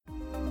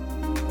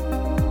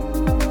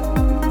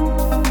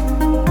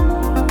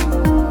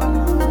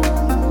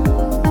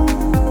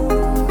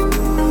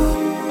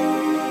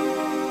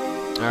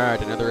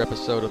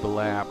episode of The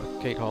Lab.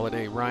 Kate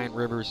Holiday, Ryan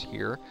Rivers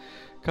here,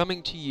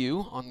 coming to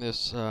you on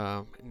this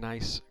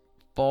nice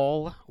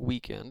fall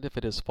weekend. If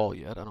it is fall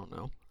yet, I don't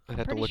know. I'd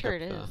have to Pretty look sure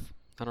up it the. is.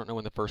 I don't know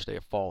when the first day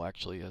of fall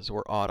actually is,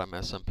 or autumn,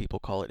 as some people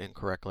call it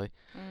incorrectly.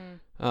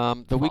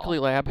 The Fall. weekly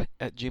lab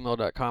at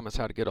gmail.com is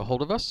how to get a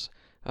hold of us.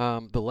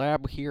 The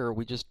lab here,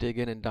 we just dig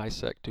in and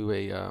dissect to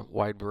a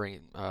wide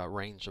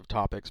range of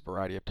topics,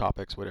 variety of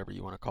topics, whatever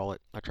you want to call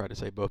it. I tried to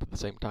say both at the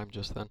same time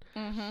just then.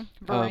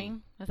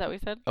 Brain. Is that what you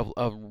said?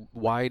 A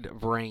wide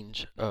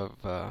range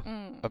of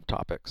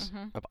topics,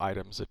 of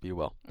items, if you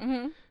will.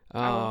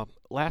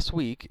 Last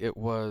week, it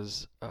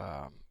was,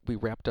 we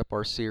wrapped up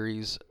our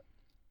series,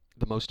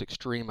 The Most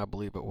Extreme, I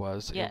believe it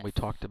was, Yes. and we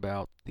talked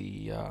about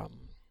the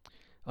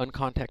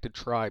uncontacted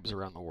tribes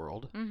around the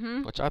world,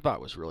 which I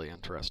thought was really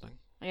interesting.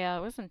 Yeah,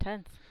 it was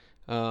intense.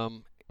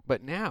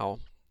 But now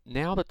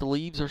that the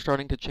leaves are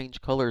starting to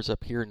change colors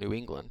up here in New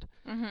England,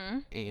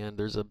 and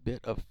there's a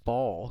bit of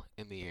fall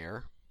in the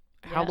air,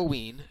 Yes.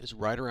 Halloween is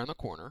right around the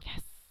corner.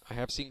 Yes. I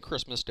have seen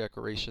Christmas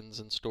decorations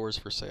in stores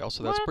for sale,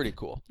 so that's What? pretty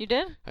cool. You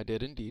did? I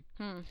did indeed.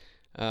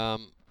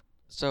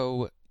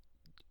 So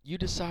you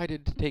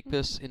decided to take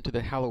this into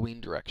the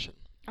Halloween direction.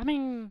 I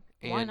mean,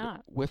 why And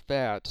not? with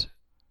that,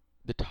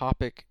 the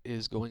topic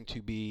is going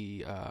to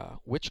be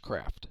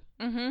witchcraft,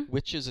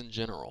 witches in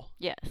general.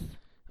 Yes.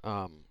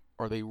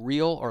 Are they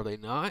real? Are they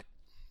not?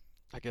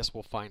 I guess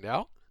we'll find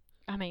out.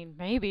 I mean,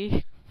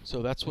 maybe.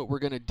 So that's what we're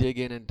going to dig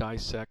in and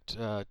dissect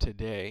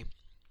today.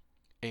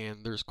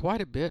 And there's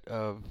quite a bit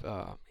of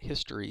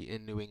history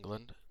in New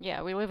England.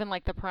 Yeah, we live in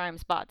like the prime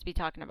spot to be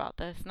talking about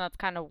this, and that's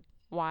kind of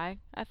why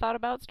I thought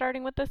about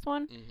starting with this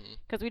one,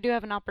 because we do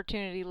have an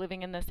opportunity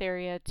living in this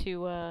area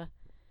to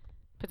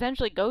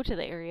potentially go to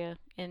the area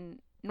in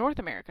North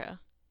America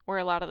where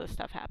a lot of this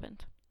stuff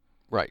happened.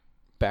 Right.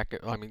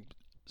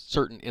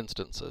 Certain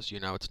instances,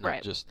 it's not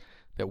Right. just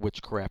that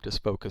witchcraft is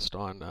focused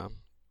on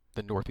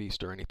the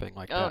Northeast or anything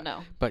like Oh, that.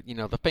 no. But,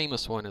 the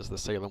famous one is the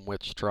Salem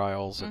witch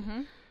trials.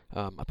 And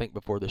I think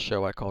before the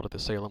show I called it the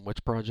Salem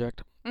Witch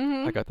Project.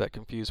 I got that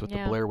confused with the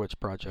Yeah. Blair Witch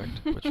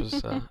Project, which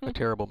was a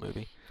terrible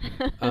movie.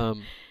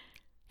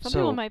 Some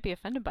people might be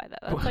offended by that.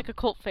 That's like a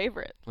cult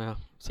favorite. Well,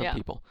 some Yeah.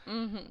 people.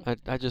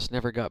 I just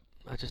never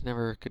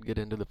could get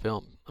into the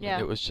film. I mean, Yeah.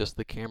 it was just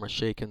the camera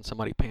shaking,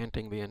 somebody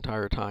panting the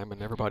entire time,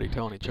 and everybody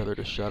telling each other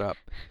to shut up.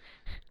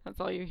 That's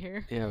all you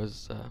hear. Yeah, it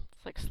was.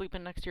 It's like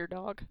sleeping next to your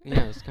dog.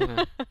 Yeah, it's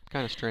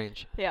kind of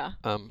strange. Yeah.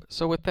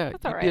 So with that,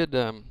 That's all right.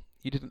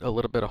 you did a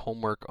little bit of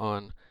homework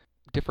on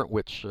different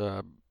witch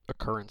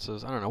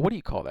occurrences. I don't know. What do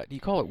you call that? Do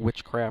you call it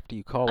witchcraft? Do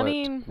you call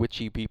it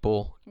witchy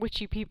people?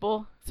 Witchy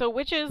people. So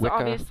witches, Wicca,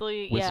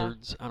 obviously, yeah.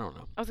 Wizards? I don't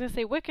know. I was going to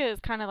say Wicca is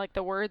kind of like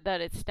the word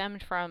that it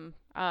stemmed from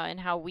and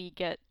how we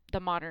get the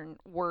modern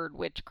word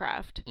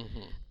witchcraft.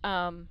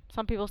 Some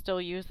people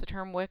still use the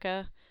term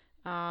Wicca.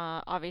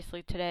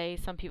 Obviously today,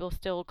 some people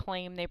still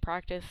claim they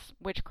practice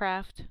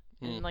witchcraft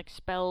and like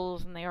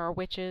spells and they are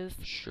witches.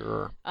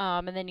 Sure.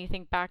 And then you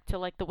think back to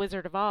like The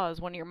Wizard of Oz,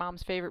 one of your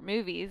mom's favorite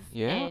movies.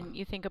 Yeah. And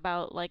you think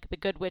about like the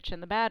good witch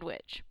and the bad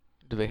witch.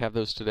 Do they have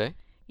those today?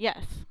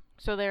 Yes.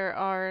 So there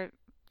are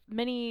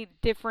many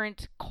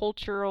different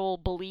cultural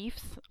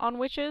beliefs on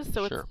witches.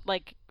 So Sure. it's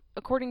like,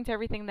 according to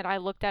everything that I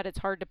looked at, it's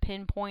hard to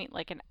pinpoint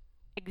like an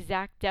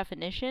exact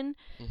definition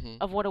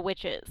of what a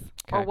witch is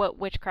or Okay. what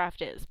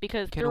witchcraft is.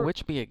 Because Can a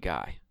witch be a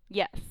guy?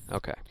 Yes.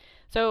 Okay.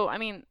 So, I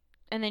mean,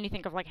 and then you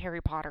think of like Harry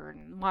Potter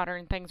and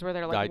modern things where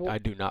they're like... I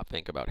do not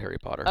think about Harry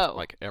Potter,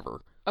 like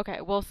ever.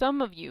 Okay, well,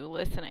 some of you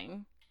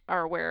listening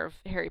are aware of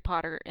Harry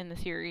Potter in the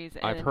series.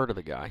 And I've heard of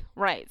the guy.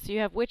 Right, so you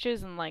have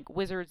witches and like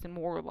wizards and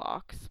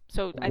warlocks.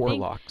 So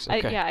Warlocks,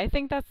 okay. I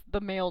think that's the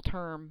male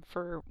term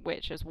for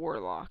witch is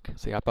warlock.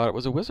 See, I thought it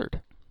was a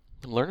wizard.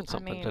 I'm learning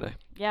something today.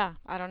 Yeah,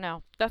 I don't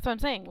know. That's what I'm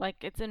saying. Like,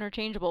 it's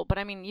interchangeable. But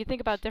I mean, you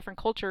think about different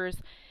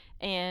cultures,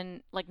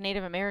 and like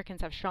Native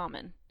Americans have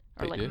shaman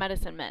or They like do?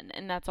 medicine men,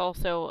 and that's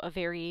also a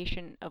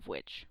variation of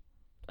witch,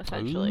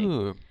 essentially.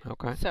 Ooh,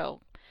 okay.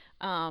 So,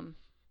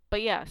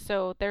 but yeah,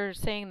 so they're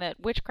saying that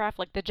witchcraft,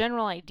 like the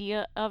general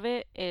idea of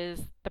it,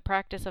 is the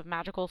practice of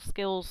magical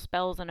skills,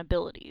 spells, and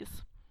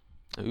abilities.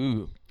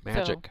 Ooh,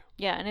 magic. So,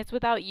 yeah, and it's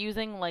without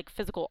using like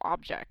physical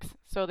objects.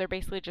 So they're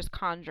basically just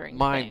conjuring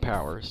Mind things.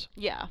 powers.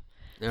 Yeah.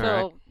 All So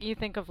right. you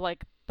think of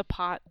like the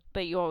pot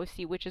that you always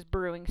see witches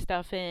brewing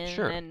stuff in,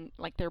 Sure. and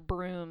like their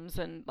brooms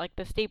and like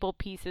the staple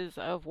pieces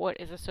of what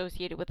is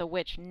associated with a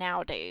witch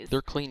nowadays.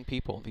 They're clean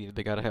people.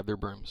 They got to have their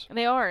brooms. And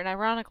they are, and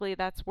ironically,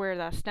 that's where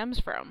that stems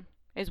from.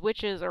 Is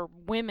witches or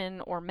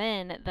women or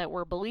men that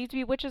were believed to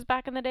be witches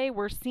back in the day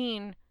were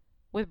seen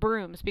with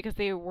brooms because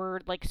they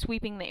were like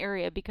sweeping the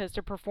area, because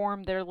to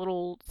perform their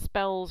little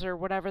spells or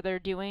whatever they're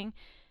doing,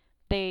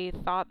 they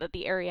thought that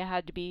the area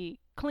had to be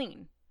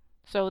clean.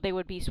 So they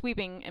would be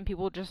sweeping, and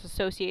people just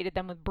associated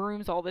them with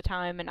brooms all the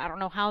time. And I don't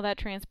know how that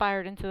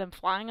transpired into them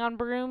flying on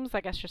brooms. I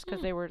guess just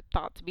because they were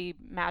thought to be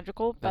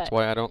magical. But That's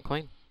why I don't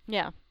clean.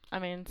 yeah, I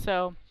mean,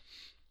 so,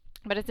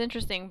 but it's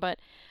interesting. But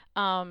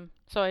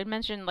so I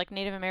mentioned like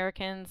Native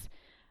Americans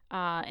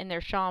and their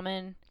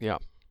shaman. Yeah.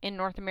 In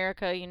North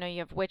America, you know, you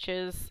have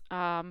witches,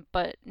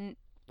 but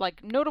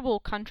like notable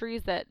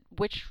countries that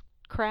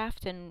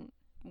witchcraft and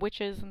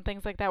witches and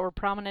things like that were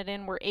prominent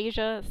in were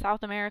Asia,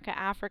 South America,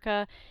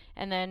 Africa,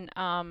 and then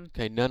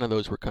Okay, none of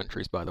those were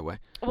countries, by the way.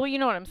 well, you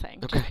know what I'm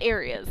saying. Okay. Just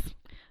areas.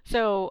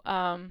 So,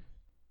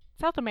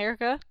 South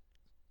America.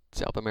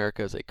 South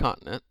America is a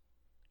continent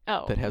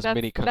Oh, that has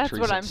many countries that's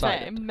what I'm inside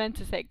saying. it. I meant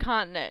to say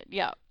continent.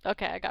 Yeah.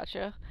 Okay, I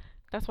gotcha.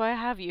 That's why I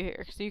have you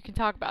here, so you can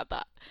talk about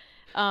that.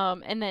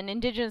 And then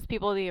indigenous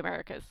people of the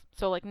Americas.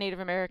 So like Native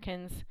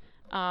Americans,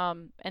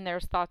 and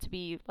there's thought to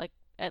be like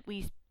at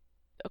least,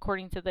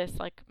 according to this,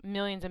 like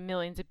millions and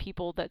millions of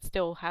people that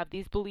still have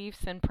these beliefs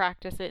and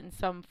practice it in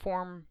some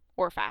form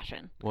or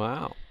fashion.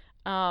 Wow.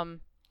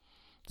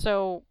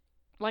 So,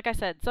 like I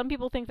said, some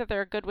people think that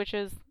there are good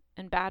witches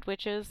and bad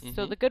witches.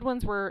 So the good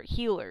ones were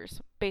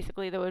healers,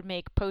 basically, that would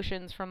make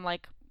potions from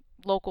like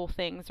local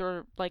things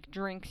or like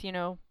drinks, you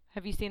know.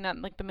 Have you seen that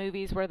in like the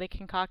movies where they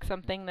concoct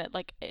something that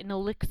like an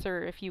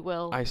elixir, if you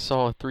will? I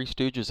saw a Three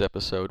Stooges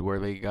episode where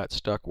they got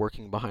stuck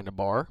working behind a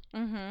bar.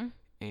 Mm-hmm.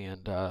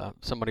 And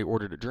somebody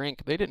ordered a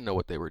drink. They didn't know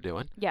what they were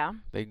doing. Yeah.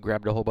 They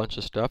grabbed a whole bunch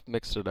of stuff,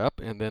 mixed it up,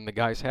 and then the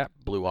guy's hat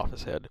blew off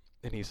his head.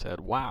 And he said,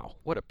 "Wow,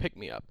 what a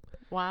pick-me-up."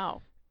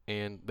 Wow.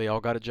 And they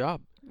all got a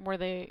job. Were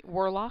they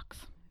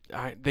warlocks?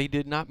 They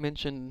did not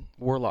mention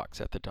warlocks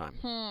at the time.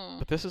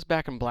 But this is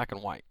back in black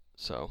and white,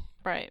 so...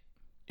 Right.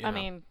 I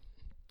mean,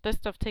 this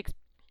stuff takes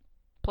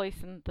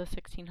place in the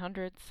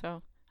 1600s,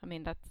 so, I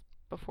mean, that's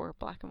before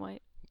black and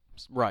white.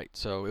 Right,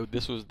 so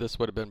this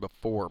would have been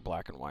before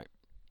black and white.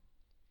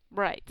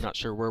 Right. Not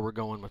sure where we're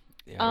going with...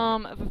 Yeah,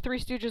 the Three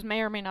Stooges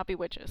may or may not be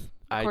witches,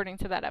 according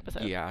to that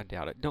episode. Yeah, I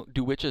doubt it.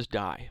 Do witches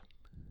die?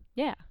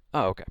 Yeah.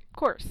 Oh, okay. Of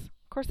course.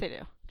 Of course they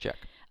do. Check.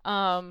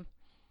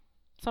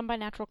 Some by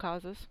natural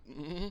causes,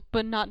 Mm-hmm.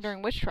 but not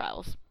during witch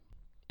trials,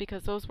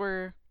 because those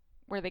were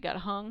where they got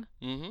hung,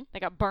 they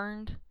got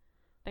burned,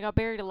 they got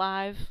buried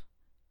alive,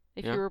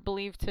 if you were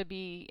believed to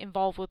be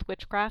involved with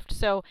witchcraft.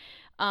 So,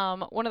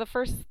 one of the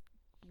first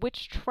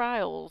witch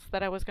trials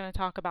that I was going to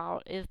talk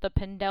about is the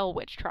Pendle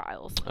witch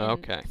trials in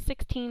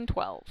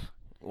 1612.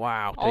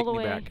 Wow, take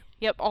me back.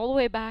 Yep, all the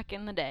way back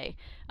in the day.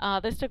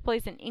 This took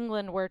place in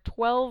England, where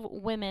 12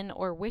 women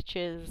or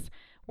witches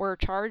were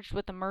charged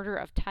with the murder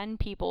of 10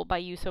 people by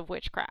use of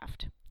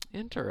witchcraft.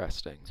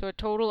 Interesting. So a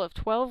total of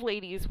 12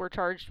 ladies were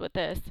charged with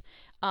this.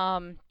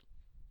 And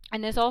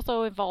this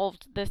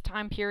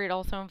time period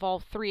also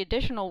involved 3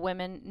 additional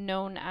women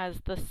known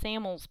as the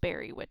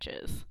Samlesbury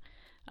witches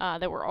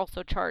that were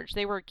also charged.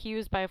 They were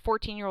accused by a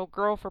 14-year-old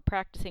girl for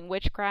practicing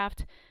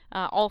witchcraft.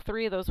 All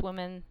 3 of those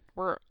women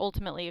were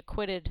ultimately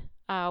acquitted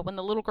when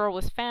the little girl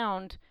was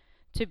found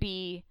to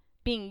be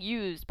being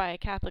used by a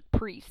Catholic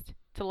priest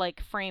to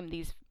like frame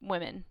these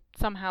women.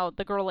 Somehow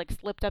the girl like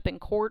slipped up in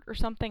court or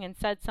something and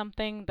said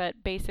something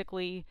that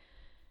basically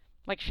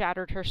like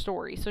shattered her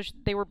story. So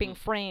they were being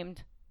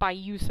framed by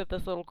use of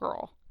this little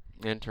girl.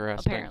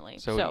 Interesting. Apparently.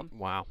 So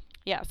wow.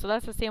 Yeah, so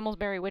that's the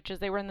Samlesbury witches.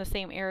 They were in the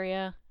same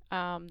area.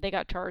 They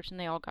got charged and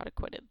they all got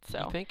acquitted. So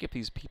I think if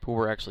these people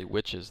were actually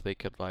witches, they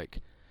could like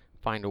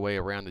find a way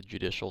around the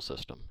judicial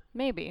system.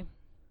 Maybe.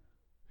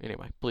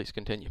 Anyway, please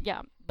continue.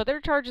 Yeah, but their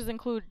charges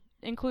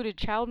included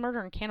child murder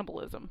and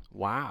cannibalism.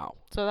 Wow.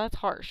 So that's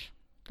harsh.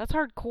 That's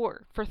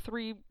hardcore for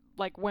 3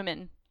 like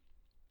women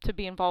to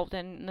be involved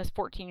in, and this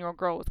 14-year-old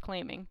girl was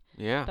claiming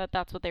that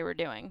that's what they were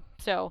doing.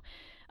 So,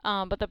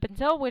 but the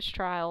Pendle witch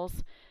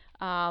trials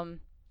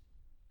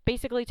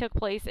basically took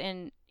place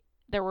in,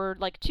 there were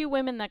like 2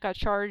 women that got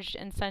charged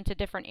and sent to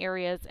different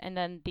areas, and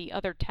then the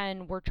other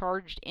 10 were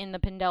charged in the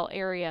Pendle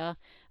area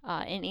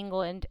in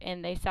England,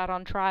 and they sat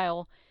on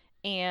trial,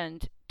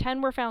 and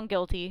 10 were found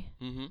guilty,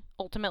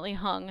 ultimately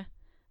hung.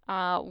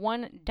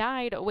 1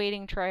 died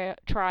awaiting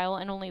trial,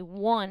 and only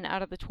 1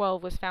 out of the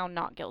 12 was found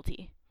not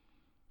guilty.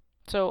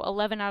 So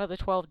 11 out of the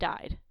 12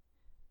 died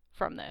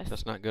from this.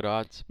 That's not good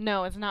odds.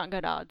 No, it's not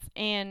good odds.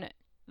 And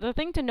the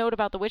thing to note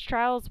about the witch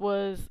trials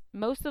was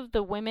most of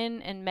the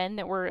women and men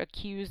that were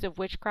accused of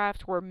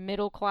witchcraft were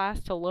middle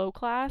class to low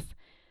class.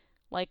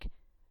 Like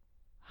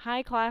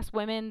high class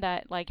women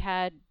that like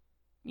had,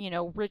 you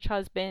know, rich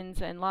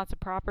husbands and lots of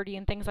property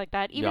and things like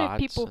that. Even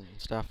Yachts if people and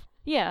stuff.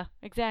 Yeah,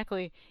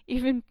 exactly.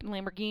 Even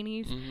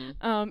Lamborghinis.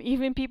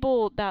 Even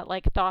people that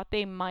like thought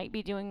they might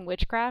be doing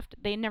witchcraft,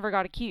 they never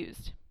got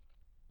accused.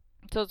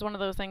 So it's one of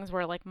those things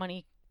where like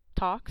money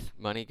talks.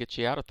 Money gets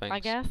you out of things. I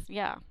guess,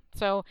 yeah.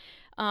 So,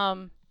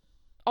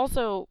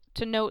 also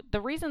to note,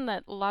 the reason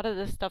that a lot of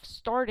this stuff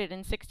started in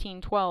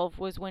 1612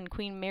 was when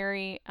Queen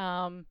Mary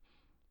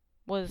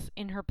was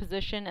in her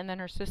position, and then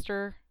her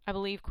sister, I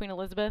believe, Queen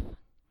Elizabeth,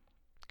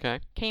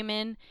 came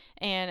in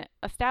and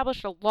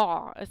established a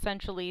law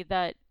essentially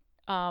that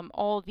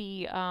all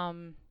the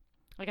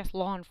I guess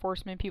law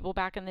enforcement people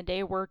back in the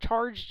day were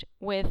charged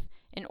with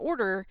an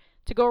order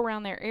to go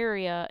around their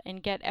area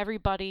and get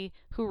everybody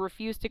who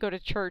refused to go to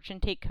church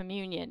and take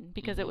communion,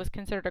 because it was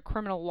considered a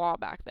criminal law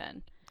back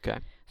then.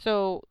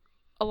 So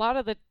a lot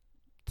of the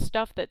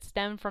stuff that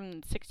stemmed from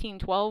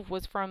 1612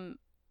 was from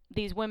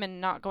these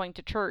women not going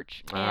to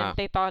church, and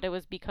they thought it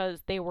was because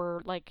they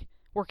were like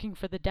working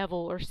for the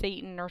devil or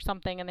Satan or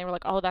something, and they were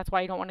like, oh, that's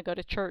why you don't want to go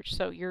to church,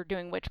 so you're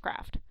doing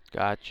witchcraft.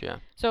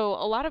 Gotcha. So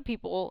a lot of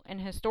people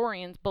and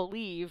historians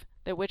believe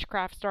that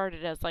witchcraft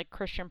started as like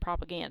Christian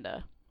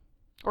propaganda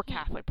or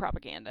Catholic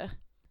propaganda.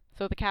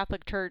 So the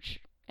Catholic Church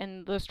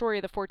and the story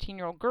of the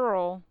 14-year-old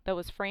girl that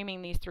was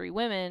framing these three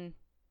women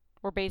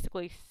were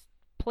basically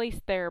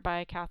placed there by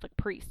a Catholic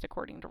priest,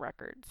 according to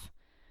records.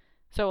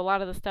 So a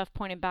lot of the stuff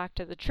pointed back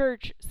to the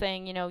church,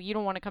 saying, you know, you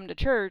don't want to come to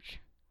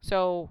church,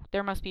 so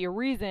there must be a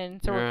reason,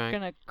 so we're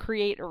going to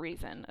create a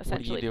reason,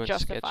 essentially, to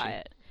justify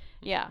it.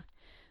 Yeah.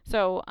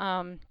 So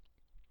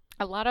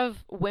a lot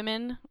of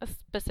women,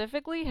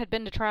 specifically, had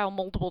been to trial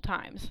multiple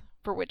times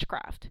for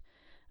witchcraft.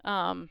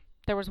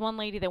 There was one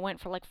lady that went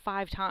for like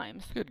 5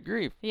 times. Good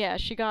grief. Yeah,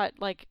 she got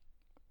like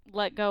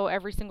let go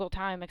every single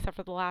time except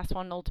for the last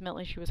one.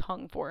 Ultimately, she was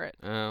hung for it.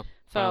 Oh,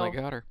 finally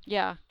got her.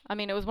 Yeah. I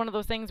mean, it was one of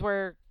those things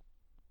where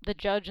the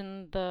judge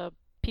and the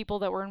people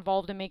that were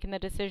involved in making the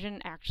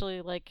decision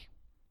actually like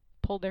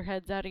pulled their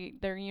heads out of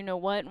their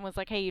you-know-what and was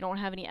like, hey, you don't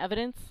have any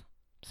evidence,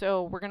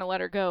 so we're going to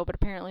let her go. But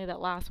apparently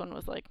that last one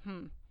was like,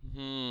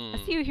 I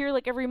see you here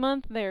like every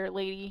month there,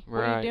 lady.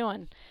 What are you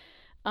doing?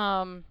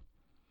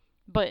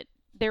 But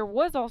there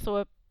was also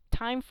a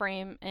time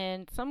frame,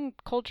 and some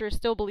cultures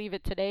still believe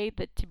it today,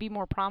 that to be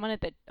more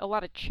prominent, that a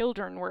lot of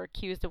children were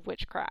accused of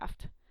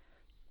witchcraft.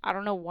 I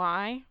don't know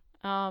why,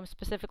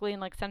 specifically in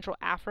like Central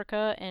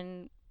Africa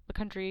and the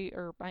country,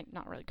 or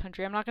not really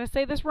country, I'm not going to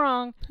say this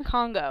wrong,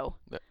 Congo.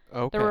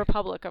 Okay. The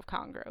Republic of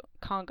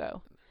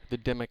Congo. The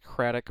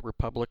Democratic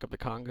Republic of the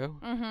Congo?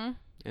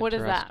 Mm-hmm. What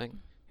is that?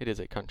 It is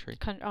a country.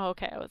 Oh,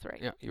 okay, I was right.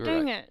 Yeah, you were right.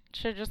 Dang it.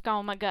 Should have just gone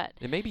with my gut.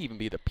 It may even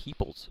be the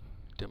People's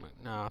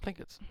No, I think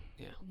it's,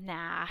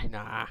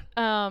 Nah.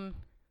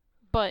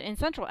 But in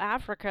Central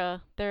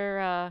Africa,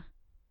 their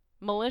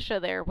militia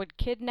there would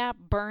kidnap,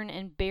 burn,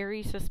 and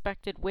bury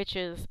suspected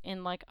witches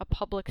in like a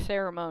public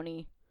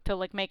ceremony to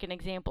like make an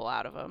example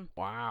out of them.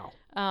 Wow.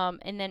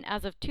 And then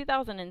as of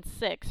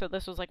 2006, so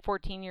this was like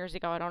 14 years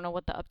ago, I don't know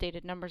what the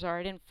updated numbers are,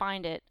 I didn't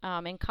find it,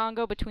 in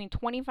Congo, between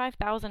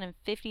 25,000 and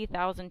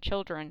 50,000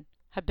 children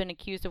have been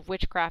accused of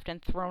witchcraft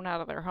and thrown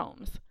out of their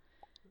homes.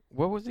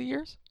 What was the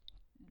years?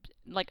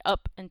 Like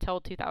up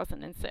until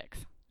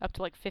 2006. Up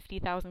to like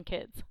 50,000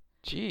 kids.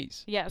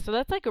 Jeez. Yeah, so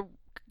that's like a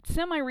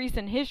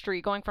semi-recent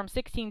history going from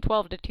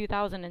 1612 to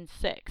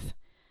 2006.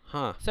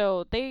 Huh.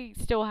 So they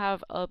still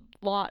have a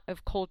lot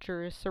of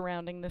cultures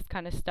surrounding this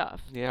kind of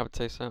stuff. Yeah, I would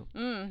say so.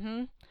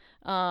 Mm-hmm.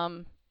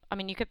 I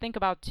mean, you could think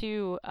about,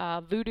 too,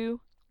 voodoo,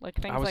 like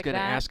things like that. I was going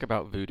to ask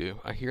about voodoo.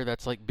 I hear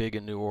that's like big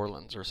in New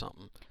Orleans or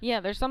something. Yeah,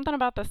 there's something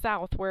about the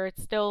South where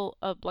it's still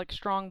a like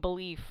strong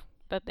belief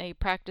that they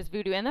practice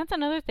voodoo. And that's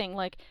another thing,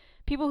 like,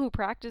 people who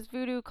practice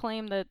voodoo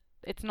claim that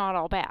it's not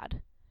all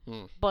bad.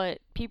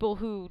 But people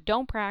who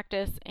don't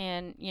practice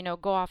and, you know,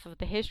 go off of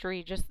the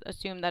history just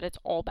assume that it's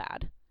all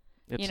bad.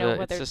 It's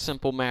a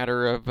simple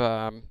matter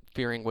of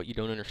fearing what you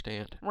don't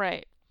understand.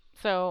 Right.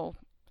 So,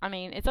 I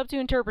mean, it's up to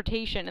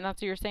interpretation, and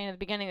that's what you were saying at the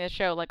beginning of the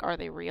show. Like, are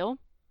they real?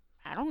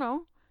 I don't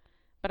know.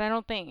 But I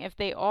don't think, if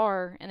they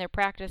are, and they're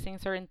practicing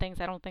certain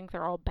things, I don't think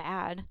they're all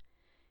bad.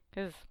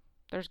 Because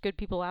there's good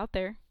people out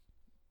there.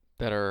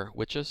 That are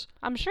witches?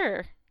 I'm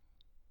sure.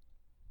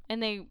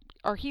 And they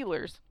are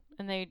healers.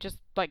 And they just,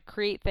 like,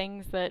 create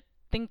things that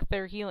think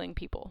they're healing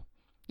people.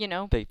 You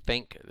know? They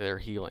think they're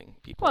healing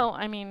people. Well,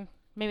 I mean,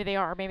 maybe they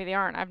are, maybe they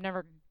aren't. I've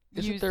never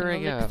used an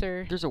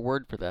elixir. There's a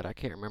word for that. I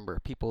can't remember.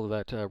 People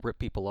that rip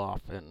people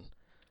off and...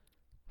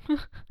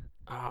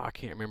 I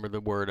can't remember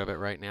the word of it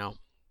right now.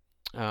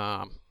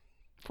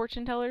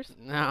 Fortune tellers?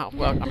 No,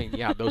 well, I mean,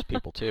 yeah, those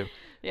people too.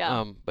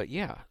 Yeah. But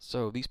yeah,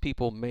 so these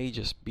people may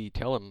just be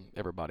telling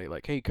everybody,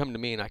 like, hey, come to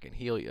me and I can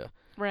heal you.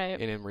 Right.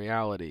 And in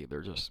reality,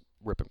 they're just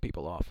ripping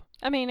people off.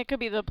 I mean, it could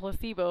be the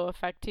placebo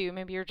effect too.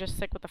 Maybe you're just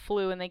sick with the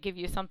flu and they give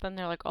you something.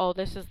 They're like, oh,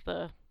 this is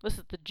the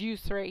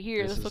juice right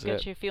here. This will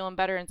get you feeling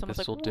better. And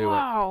someone's like,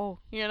 wow,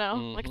 you know,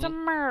 like it's a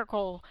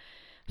miracle.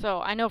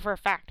 So I know for a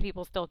fact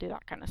people still do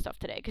that kind of stuff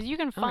today. Because you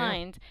can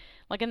find,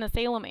 like in the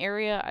Salem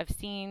area, I've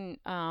seen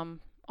on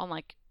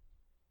like,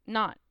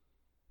 not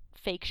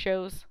fake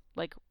shows,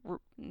 like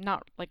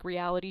not like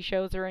reality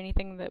shows or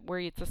anything that where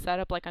it's a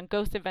setup. Like on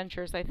Ghost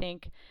Adventures, I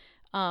think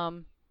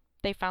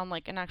they found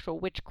like an actual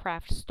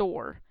witchcraft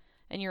store.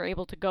 And you're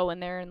able to go in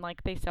there and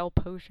like they sell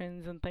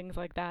potions and things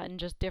like that and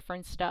just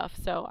different stuff.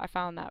 So I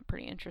found that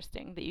pretty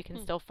interesting that you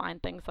can still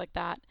find things like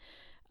that.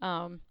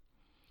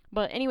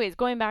 But anyways,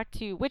 going back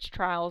to witch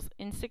trials,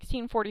 in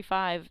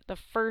 1645, the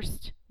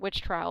first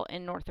witch trial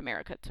in North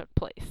America took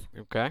place.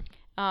 Okay.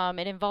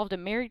 It involved a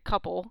married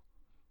couple,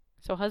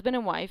 so husband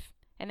and wife,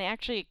 and they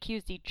actually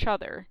accused each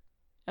other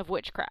of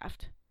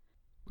witchcraft.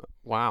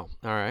 Wow.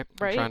 All right.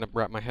 Right? I'm trying to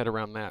wrap my head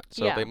around that.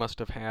 So they must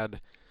have had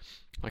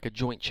like a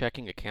joint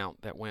checking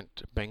account that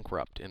went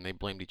bankrupt and they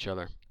blamed each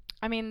other.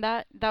 I mean,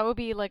 that would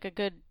be like a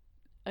good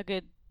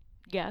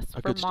guess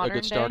for modern day. A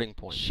good starting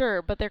point.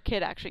 Sure, but their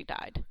kid actually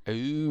died.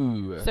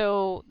 Ooh.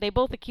 So they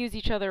both accused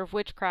each other of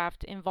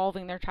witchcraft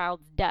involving their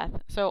child's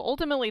death. So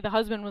ultimately the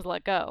husband was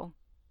let go.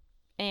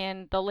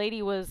 And the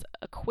lady was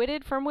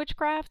acquitted from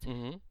witchcraft,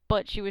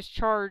 but she was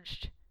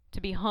charged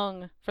to be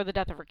hung for the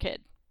death of her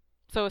kid.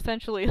 So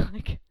essentially,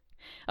 like,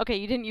 okay,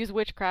 you didn't use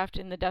witchcraft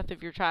in the death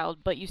of your child,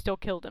 but you still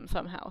killed him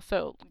somehow.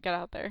 So get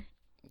out there.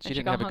 She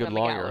didn't have a good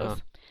lawyer, huh?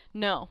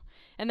 No.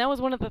 And that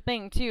was one of the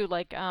things, too,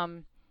 like,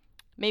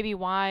 maybe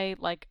why,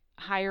 like,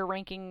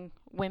 higher-ranking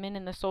women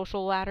in the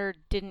social ladder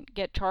didn't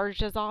get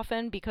charged as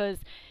often, because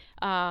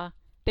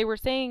they were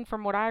saying,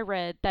 from what I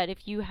read, that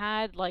if you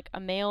had, like,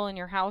 a male in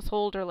your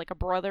household or, like, a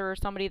brother or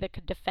somebody that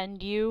could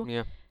defend you,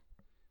 yeah,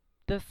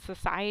 the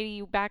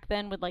society back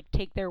then would, like,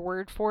 take their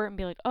word for it and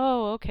be like,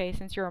 oh, okay,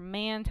 since you're a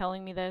man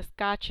telling me this,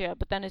 gotcha.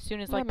 But then as soon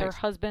as, like, their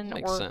husband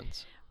makes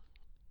sense.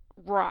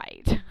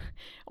 Right.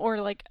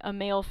 Or, like, a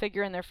male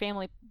figure in their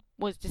family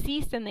was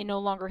deceased and they no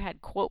longer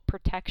had, quote,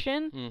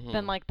 protection,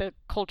 then, like, the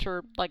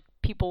culture, like,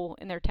 people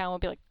in their town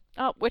would be like,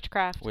 oh,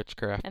 witchcraft.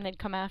 And they'd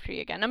come after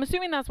you again. I'm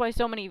assuming that's why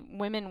so many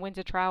women went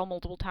to trial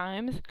multiple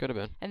times. Could have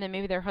been. And then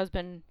maybe their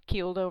husband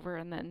keeled over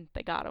and then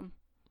they got him.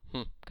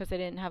 Because they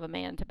didn't have a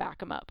man to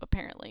back him up,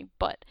 apparently.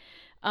 But,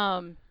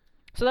 so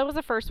that was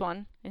the first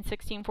one in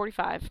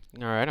 1645.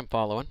 All right, I'm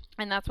following.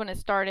 And that's when it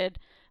started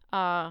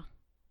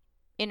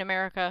in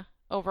America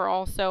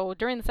overall. So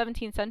during the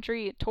 17th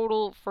century,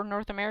 total for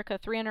North America,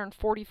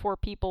 344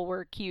 people were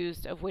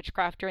accused of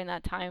witchcraft during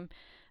that time,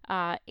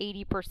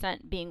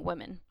 80% being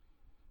women.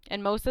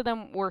 And most of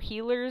them were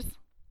healers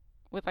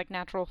with, like,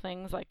 natural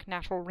things, like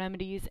natural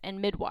remedies,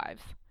 and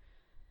midwives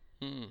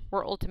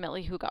were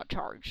ultimately who got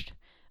charged.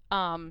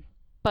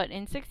 But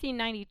in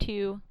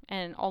 1692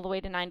 and all the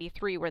way to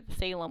 93 were the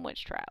Salem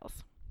witch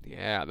trials.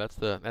 Yeah, that's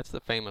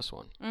the famous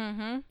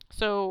one.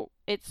 So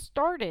it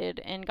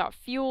started and got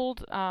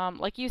fueled,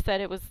 like you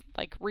said, it was,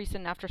 like,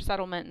 recent after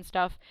settlement and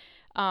stuff.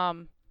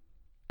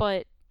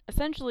 But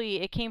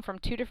essentially it came from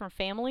two different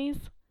families,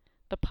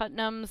 the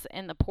Putnams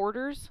and the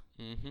Porters.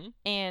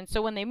 And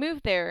so when they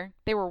moved there,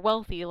 they were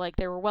wealthy, like,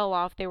 they were well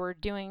off. They were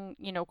doing,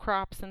 you know,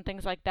 crops and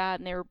things like that,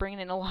 and they were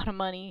bringing in a lot of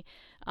money.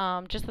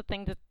 Just the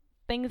things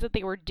that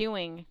they were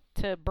doing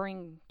to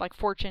bring, like,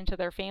 fortune to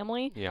their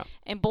family. Yeah.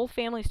 And both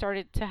families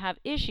started to have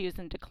issues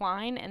and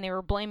decline, and they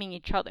were blaming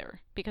each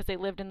other because they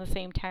lived in the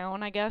same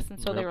town, I guess. And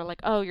so they were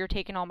like, oh, you're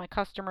taking all my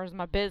customers,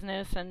 my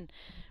business, and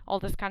all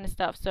this kind of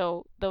stuff.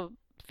 So the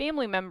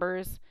family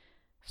members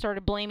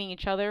started blaming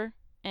each other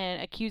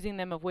and accusing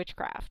them of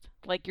witchcraft.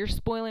 Like, you're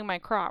spoiling my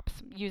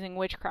crops using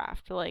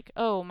witchcraft. Like,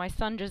 oh, my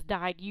son just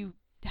died, you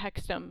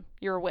hexed him,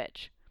 you're a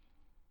witch.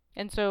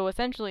 And so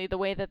essentially the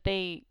way that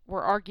they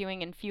were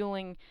arguing and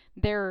fueling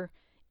their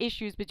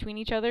issues between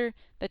each other,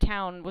 the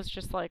town was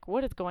just like,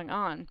 what is going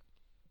on?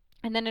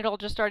 And then it all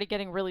just started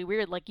getting really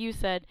weird. Like you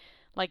said,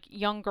 like,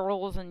 young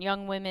girls and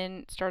young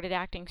women started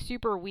acting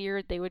super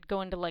weird. They would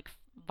go into, like,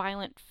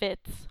 violent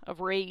fits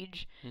of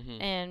rage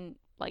and,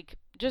 like,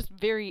 just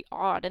very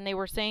odd. And they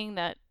were saying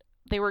that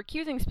they were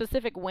accusing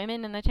specific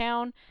women in the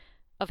town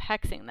of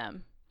hexing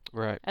them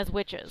as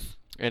witches.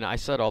 And I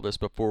said all this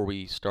before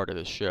we started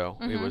this show.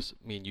 It was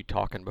me and you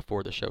talking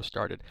before the show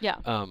started.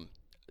 Yeah.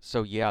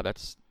 So yeah,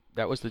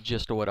 that was the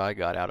gist of what I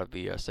got out of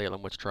the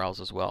Salem witch trials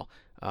as well.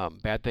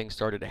 Bad things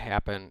started to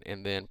happen,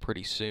 and then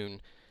pretty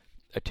soon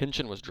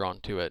attention was drawn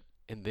to it,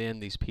 and then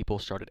these people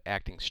started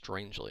acting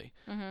strangely.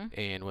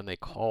 And when they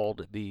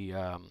called the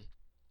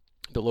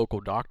local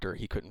doctor,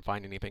 he couldn't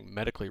find anything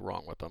medically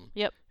wrong with them.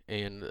 Yep.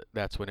 And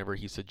that's whenever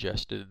he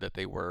suggested that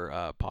they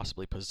were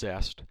possibly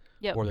possessed,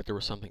 or that there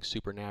was something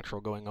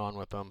supernatural going on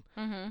with them.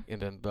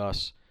 And then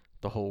thus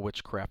the whole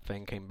witchcraft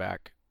thing came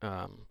back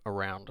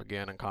around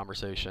again in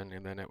conversation,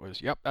 and then it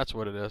was, yep, that's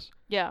what it is.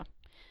 Yeah.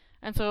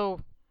 And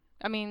so,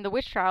 I mean, the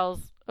witch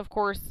trials, of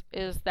course,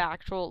 is the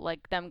actual,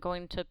 like, them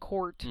going to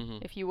court,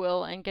 if you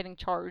will, and getting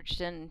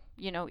charged and,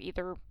 you know,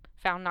 either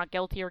found not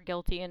guilty or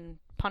guilty and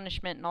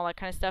punishment and all that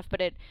kind of stuff. But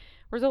it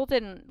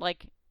resulted in,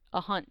 like,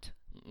 a hunt,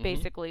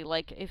 basically.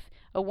 Like, if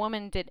a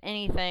woman did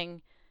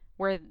anything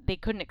where they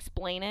couldn't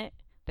explain it,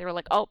 they were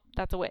like, oh,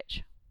 that's a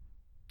witch.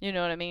 You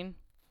know what I mean?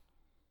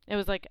 It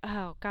was like,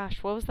 oh gosh,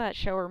 what was that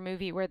show or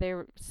movie where they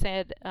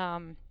said, I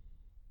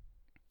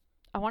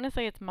want to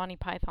say it's Monty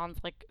Python's,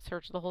 like,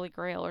 Search of the Holy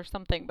Grail or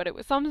something, but it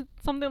was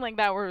something like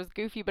that where it was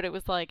goofy, but it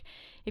was like,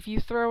 if you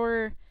throw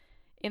her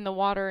in the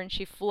water and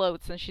she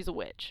floats, then she's a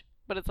witch.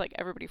 But it's like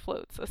everybody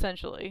floats,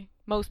 essentially.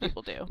 Most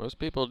people do. Most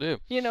people do.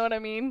 You know what I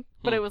mean?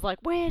 But it was like,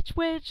 witch,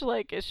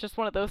 like, it's just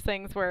one of those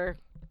things where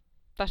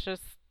that's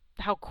just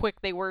how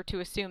quick they were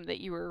to assume that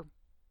you were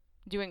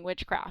doing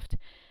witchcraft.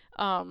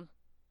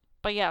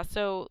 But yeah,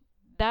 so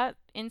that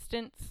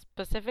instance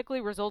specifically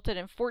resulted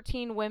in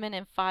 14 women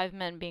and 5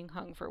 men being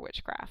hung for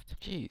witchcraft.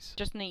 Jeez.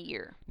 Just in a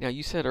year. Now,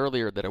 you said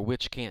earlier that a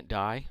witch can't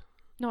die?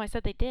 No, I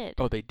said they did.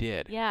 Oh, they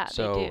did? Yeah,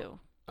 they do.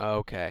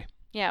 Okay.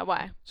 Yeah,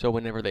 why? So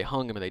whenever they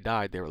hung them and they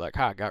died, they were like,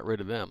 got rid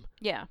of them.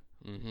 Yeah.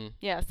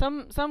 Yeah,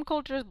 some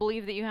cultures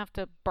believe that you have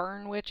to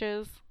burn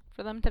witches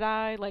for them to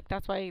die. Like,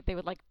 that's why they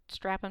would, like,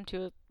 strap them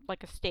to,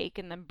 a stake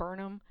and then burn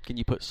them. Can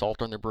you put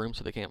salt on their broom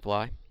so they can't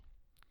fly?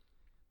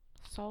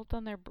 Salt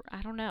on their...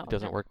 I don't know. It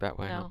doesn't work that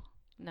way, no. Huh?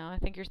 No, I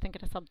think you're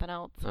thinking of something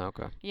else. Oh,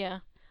 okay. Yeah,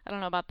 I don't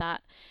know about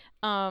that.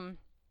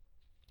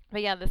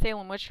 But yeah, the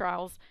Salem witch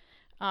trials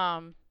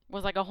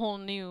was like a whole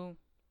new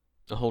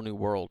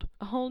world.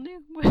 A whole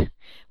new,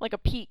 like a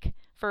peak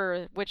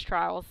for witch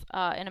trials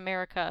in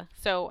America.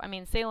 So, I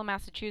mean, Salem,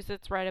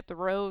 Massachusetts, right up the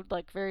road,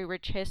 like very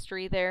rich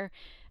history there.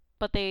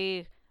 But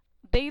they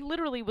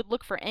literally would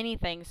look for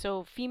anything.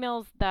 So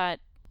females that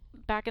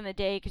back in the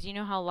day, because you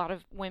know how a lot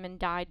of women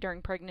died during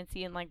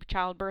pregnancy and like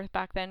childbirth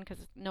back then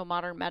because no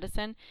modern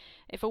medicine.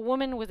 If a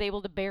woman was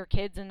able to bear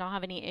kids and not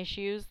have any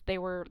issues, they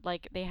were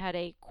like, they had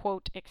a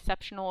quote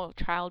exceptional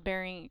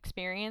childbearing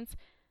experience.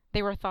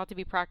 They were thought to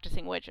be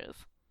practicing witches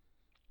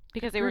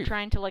because they were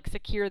trying to like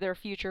secure their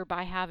future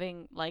by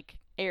having like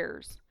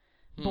heirs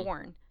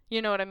born.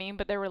 You know what I mean?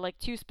 But there were like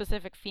 2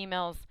 specific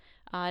females.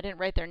 I didn't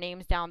write their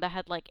names down, that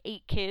had like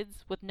 8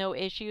 kids with no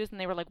issues, and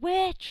they were like,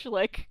 witch!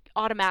 Like,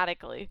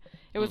 automatically.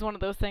 It was one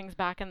of those things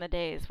back in the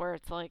days where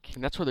it's like...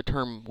 And that's where the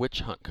term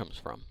witch hunt comes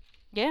from.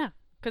 Yeah,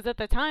 because at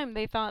the time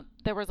they thought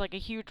there was like a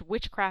huge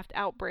witchcraft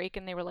outbreak,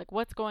 and they were like,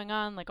 what's going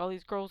on? Like, all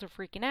these girls are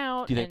freaking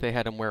out. Do you think they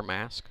had them wear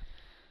masks?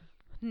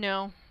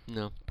 No.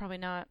 No. Probably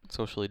not.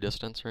 Socially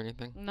distance or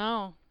anything?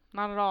 No,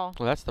 not at all.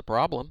 Well, that's the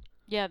problem.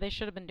 Yeah, they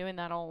should have been doing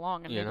that all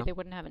along, and maybe they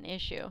wouldn't have an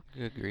issue.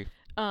 Good grief.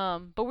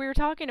 But we were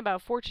talking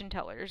about fortune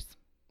tellers.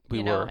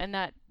 We were. And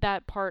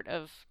that part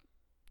of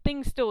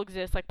things still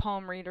exist, like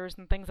palm readers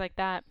and things like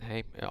that.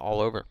 Hey,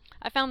 all over.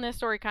 I found this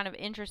story kind of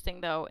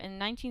interesting, though. In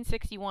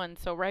 1961,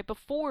 so right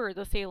before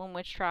the Salem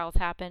witch trials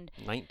happened.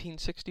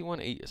 1961?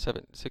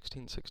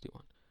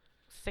 1661.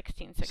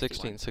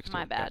 1661.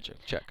 My bad. Gotcha.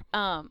 Check.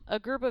 A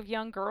group of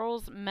young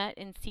girls met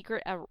in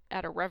secret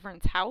at a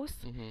reverend's house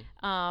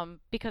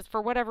because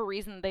for whatever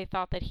reason they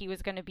thought that he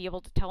was going to be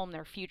able to tell them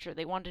their future.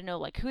 They wanted to know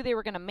like who they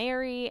were going to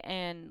marry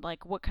and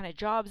like what kind of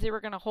jobs they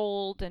were going to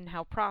hold and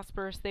how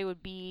prosperous they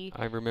would be.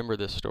 I remember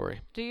this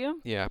story. Do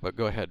you? Yeah, but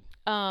go ahead.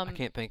 I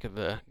can't think of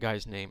the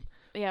guy's name.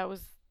 Yeah, it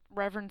was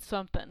Reverend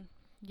something.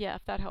 Yeah,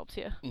 if that helps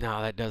you.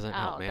 No, that doesn't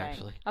help me,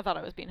 actually. I thought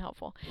I was being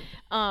helpful.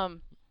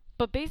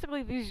 But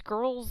basically these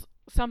girls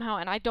somehow,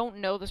 and I don't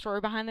know the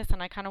story behind this,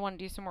 and I kind of want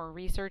to do some more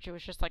research. It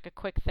was just like a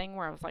quick thing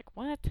where I was like,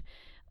 what?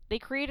 They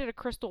created a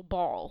crystal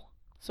ball,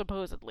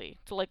 supposedly,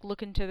 to like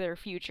look into their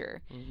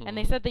future. And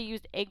they said they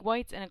used egg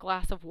whites in a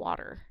glass of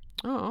water.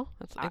 Oh,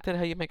 ain't that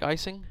how you make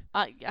icing?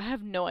 I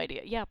have no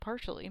idea. Yeah,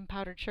 partially in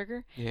powdered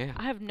sugar. Yeah.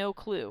 I have no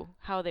clue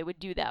how they would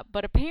do that.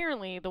 But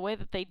apparently the way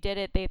that they did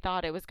it, they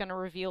thought it was going to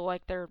reveal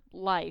like their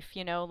life,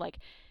 like,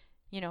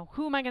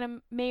 who am I going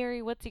to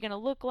marry? What's he going to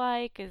look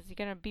like? Is he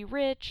going to be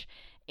rich?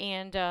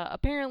 And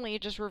apparently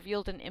it just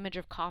revealed an image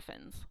of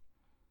coffins.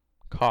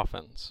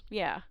 Coffins?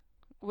 Yeah,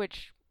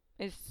 which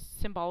is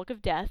symbolic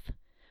of death.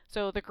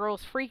 So the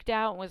girls freaked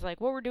out and was like,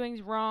 what we're doing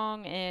is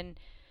wrong and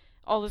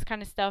all this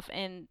kind of stuff.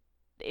 And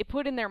it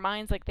put in their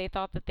minds like they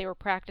thought that they were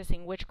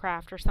practicing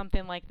witchcraft or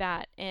something like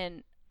that.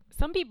 And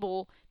some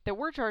people that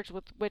were charged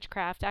with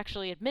witchcraft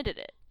actually admitted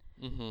it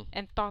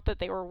and thought that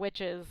they were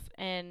witches.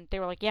 And they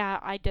were like, yeah,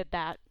 I did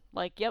that.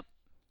 Like, yep.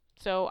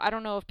 So I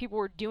don't know if people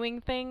were doing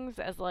things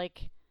as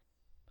like...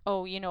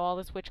 oh, all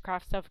this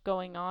witchcraft stuff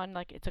going on,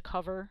 like it's a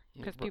cover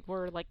because people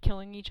were like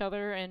killing each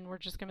other and we're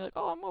just gonna be like,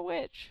 oh, I'm a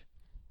witch.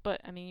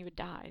 But I mean, you would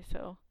die,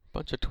 so.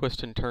 Bunch of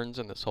twists and turns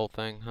in this whole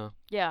thing, huh?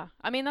 Yeah,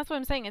 I mean, that's what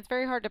I'm saying. It's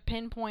very hard to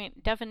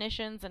pinpoint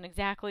definitions and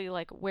exactly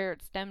like where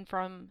it stemmed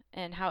from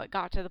and how it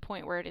got to the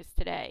point where it is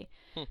today.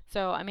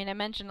 So, I mean, I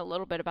mentioned a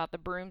little bit about the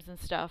brooms and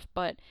stuff,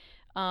 but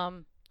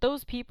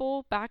those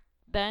people back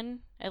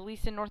then, at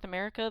least in North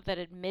America, that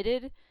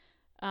admitted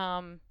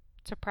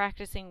to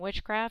practicing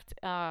witchcraft,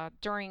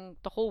 during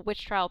the whole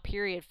witch trial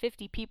period,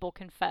 50 people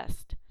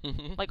confessed.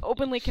 Like,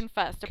 openly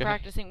confessed to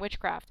practicing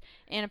witchcraft.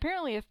 And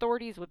apparently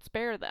authorities would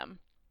spare them,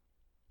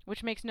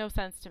 which makes no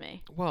sense to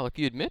me. Well, if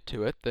you admit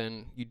to it,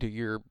 then you do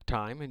your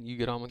time and you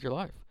get on with your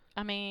life.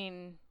 I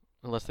mean...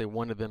 unless they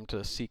wanted them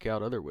to seek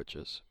out other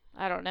witches.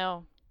 I don't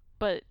know.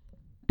 But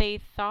they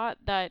thought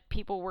that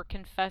people were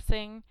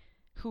confessing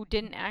who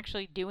didn't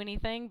actually do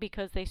anything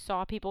because they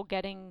saw people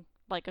getting...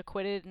 like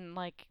acquitted and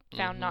like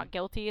found not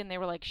guilty, and they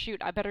were like,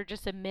 shoot, I better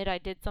just admit I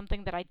did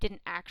something that I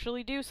didn't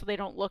actually do so they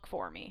don't look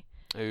for me.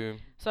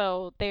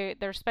 So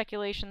there's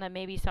speculation that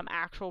maybe some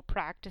actual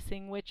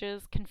practicing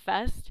witches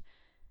confessed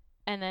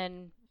and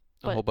then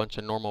a whole bunch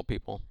of normal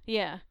people.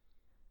 Yeah.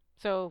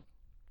 So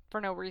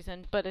for no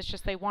reason, but it's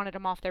just they wanted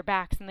them off their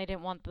backs and they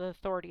didn't want the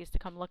authorities to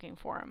come looking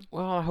for them.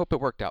 Well, I hope it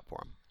worked out for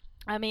them.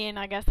 I mean,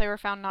 I guess they were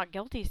found not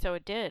guilty, so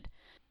it did.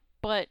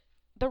 But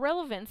the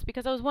relevance,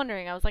 because I was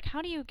wondering, I was like,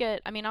 how do you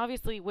get, I mean,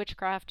 obviously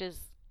witchcraft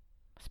is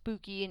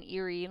spooky and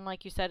eerie, and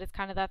like you said, it's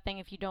kind of that thing,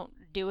 if you don't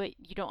do it,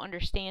 you don't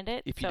understand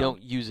it. If you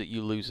don't use it,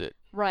 you lose it.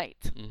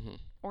 Right.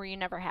 Or you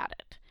never had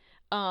it.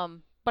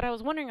 But I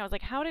was wondering, I was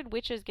like, how did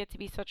witches get to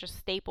be such a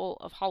staple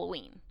of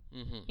Halloween?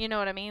 You know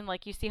what I mean?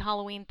 Like, you see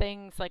Halloween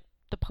things, like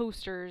the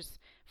posters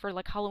for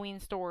like Halloween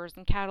stores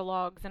and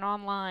catalogs and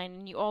online,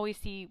 and you always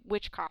see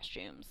witch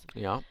costumes.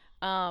 Yeah.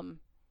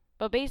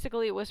 But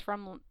basically it was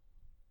from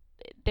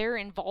their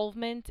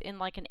involvement in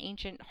like an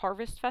ancient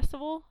harvest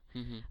festival,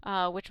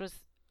 which was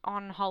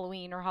on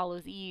Halloween or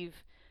Hallows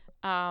Eve,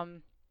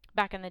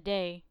 back in the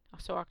day.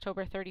 So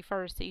October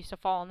 31st, it used to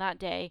fall on that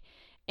day,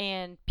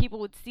 and people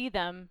would see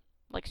them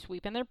like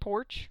sweeping their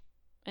porch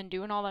and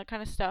doing all that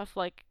kind of stuff,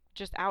 like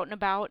just out and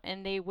about.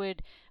 And they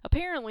would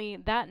apparently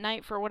that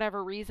night, for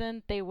whatever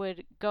reason, they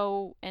would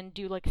go and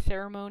do like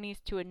ceremonies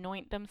to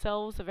anoint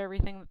themselves of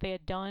everything that they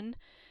had done.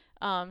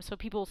 So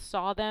people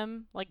saw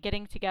them like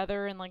getting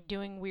together and like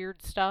doing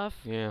weird stuff.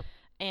 Yeah.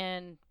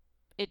 And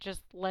it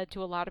just led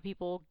to a lot of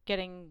people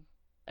getting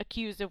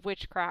accused of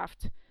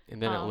witchcraft.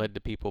 And then it led to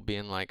people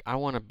being like, I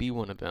want to be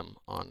one of them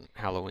on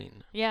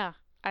Halloween. Yeah.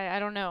 I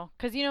don't know.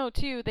 Because, you know,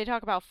 too, they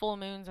talk about full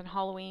moons and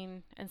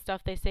Halloween and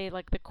stuff. They say,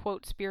 like, the,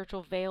 quote,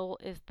 spiritual veil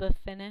is the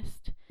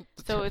thinnest.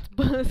 So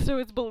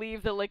it's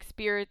believed that, like,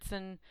 spirits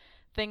and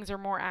things are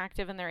more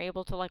active and they're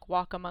able to, like,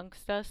 walk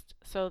amongst us.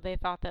 So they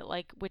thought that,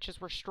 like,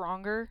 witches were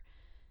stronger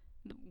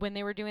when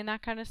they were doing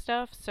that kind of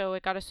stuff. So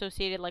it got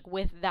associated, like,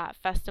 with that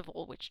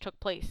festival, which took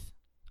place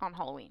on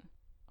Halloween,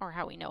 or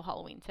how we know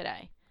Halloween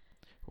today.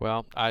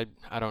 Well, I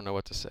don't know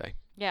what to say.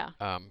 Yeah.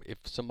 If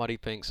somebody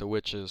thinks a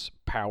witch is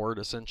powered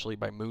essentially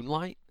by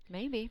moonlight,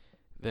 maybe,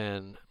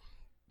 then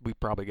we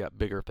probably got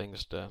bigger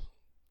things to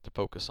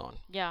focus on.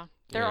 Yeah.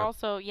 They're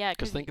also,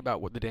 because think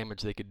about what the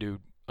damage they could do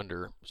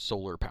under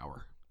solar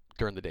power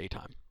during the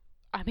daytime.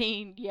 I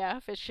mean, yeah,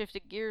 if it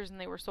shifted gears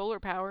and they were solar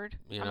powered.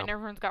 I mean,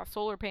 everyone's got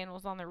solar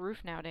panels on their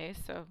roof nowadays,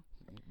 so.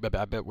 But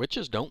I bet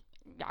witches don't.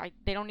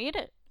 They don't need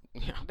it.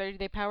 Yeah.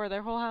 They power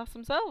their whole house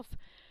themselves.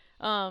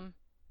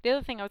 The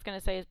other thing I was going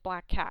to say is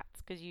black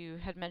cats, because you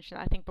had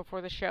mentioned, I think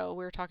before the show,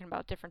 we were talking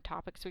about different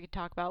topics we could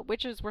talk about.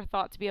 Witches were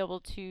thought to be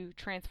able to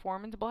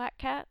transform into black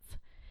cats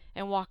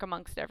and walk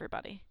amongst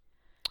everybody.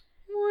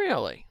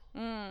 Really?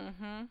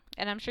 Mm-hmm.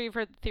 And I'm sure you've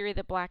heard the theory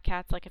that black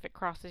cats, like if it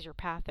crosses your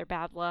path, they're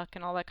bad luck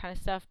and all that kind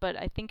of stuff. But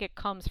I think it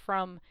comes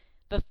from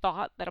the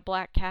thought that a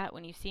black cat,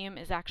 when you see him,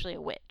 is actually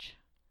a witch.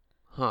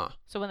 Huh.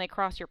 So when they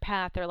cross your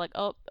path, they're like,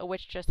 oh, a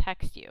witch just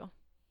hexed you,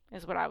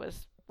 is what I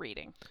was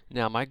reading.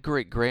 Now, my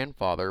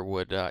great-grandfather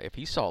would, if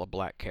he saw a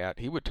black cat,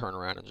 he would turn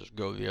around and just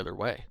go the other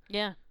way.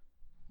 Yeah.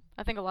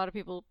 I think a lot of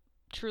people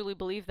truly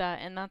believe that,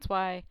 and that's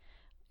why,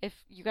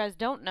 if you guys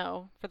don't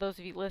know, for those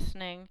of you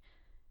listening,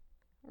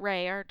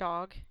 Ray, our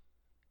dog,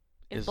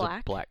 is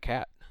black. A black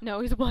cat.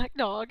 No, he's a black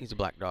dog. He's a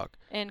black dog.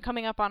 And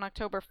coming up on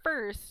October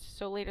 1st,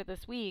 so later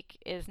this week,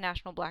 is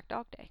National Black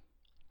Dog Day.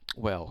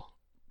 Well,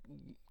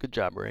 good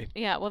job, Ray.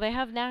 Yeah, well, they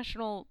have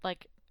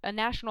a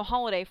national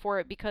holiday for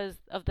it because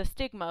of the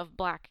stigma of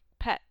black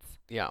pets.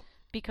 Yeah.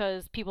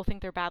 Because people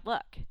think they're bad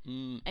luck.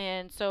 Mm.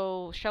 And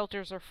so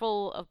shelters are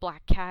full of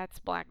black cats,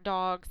 black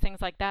dogs,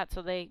 things like that.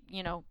 So they,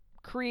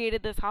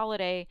 created this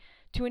holiday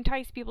to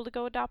entice people to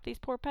go adopt these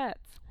poor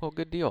pets. Well,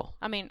 good deal.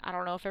 I mean, I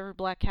don't know if every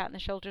black cat in the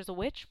shelter is a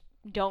witch.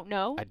 Don't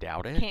know. I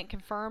doubt it. Can't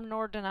confirm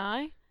nor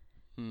deny.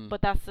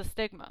 But that's the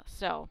stigma.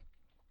 So,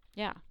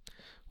 yeah.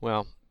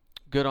 Well,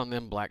 good on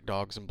them black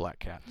dogs and black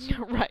cats.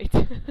 Right.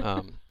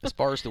 As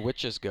far as the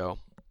witches go,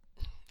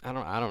 I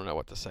don't know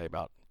what to say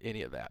about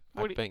any of that.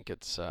 I think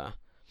it's I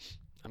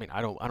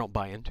don't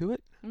buy into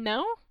it.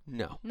 No?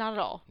 No. Not at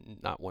all.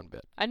 Not one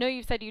bit. I know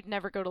you said you'd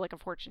never go to like a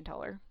fortune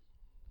teller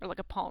or like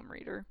a palm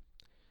reader.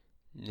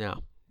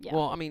 No. Yeah.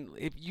 Well, I mean,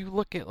 if you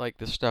look at like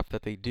the stuff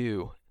that they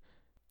do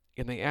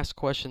and they ask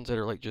questions that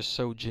are like just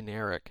so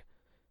generic.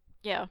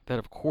 Yeah. That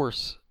of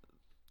course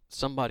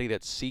somebody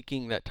that's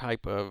seeking that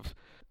type of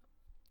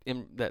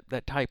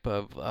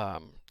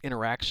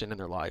interaction in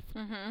their life,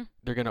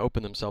 they're going to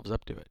open themselves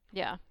up to it.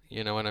 Yeah.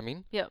 You know what I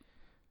mean? Yep.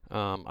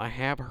 I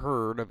have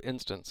heard of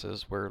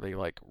instances where they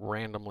like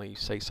randomly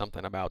say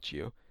something about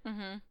you.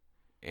 Mm-hmm.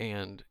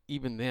 And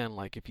even then,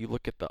 like if you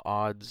look at the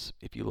odds,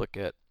 if you look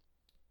at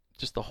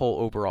just the whole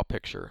overall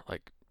picture,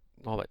 like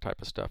all that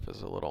type of stuff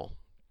is a little,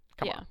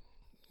 come on.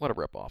 What a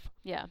ripoff.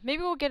 Yeah.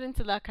 Maybe we'll get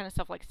into that kind of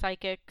stuff like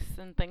psychics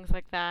and things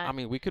like that. I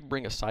mean, we could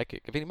bring a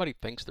psychic. If anybody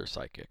thinks they're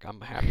psychic,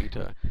 I'm happy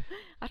to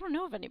I don't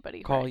know of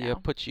anybody call right you, now.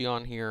 Put you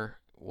on here.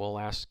 We'll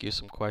ask you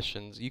some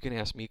questions. You can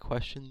ask me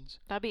questions.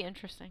 That'd be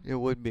interesting. It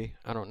would be.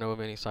 I don't know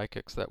of any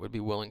psychics that would be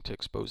willing to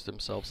expose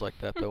themselves like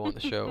that, though, on the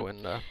show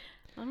and I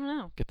don't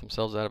know. Get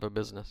themselves out of a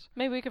business.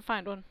 Maybe we could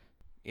find one.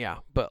 Yeah,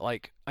 but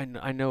like I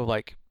know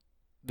like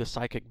the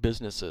psychic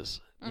businesses,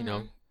 you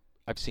know,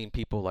 I've seen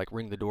people like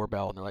ring the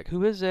doorbell and they're like,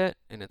 "Who is it?"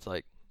 And it's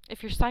like,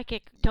 if you're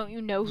psychic, don't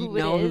you know who it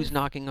is? You know who's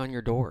knocking on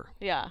your door.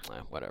 Yeah.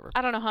 Whatever.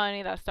 I don't know how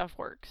any of that stuff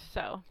works,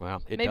 so.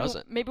 Well, it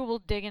doesn't. Maybe we'll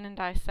dig in and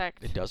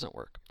dissect. It doesn't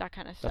work. That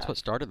kind of stuff. That's what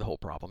started the whole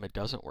problem. It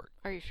doesn't work.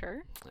 Are you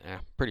sure? Yeah,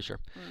 pretty sure.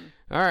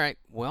 All right.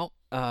 Well,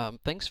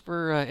 thanks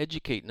for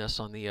educating us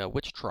on the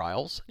witch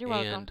trials. You're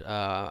welcome. And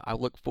I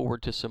look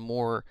forward to some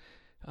more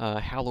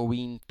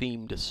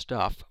Halloween-themed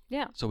stuff.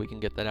 Yeah. So we can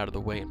get that out of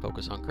the way and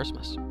focus on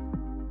Christmas.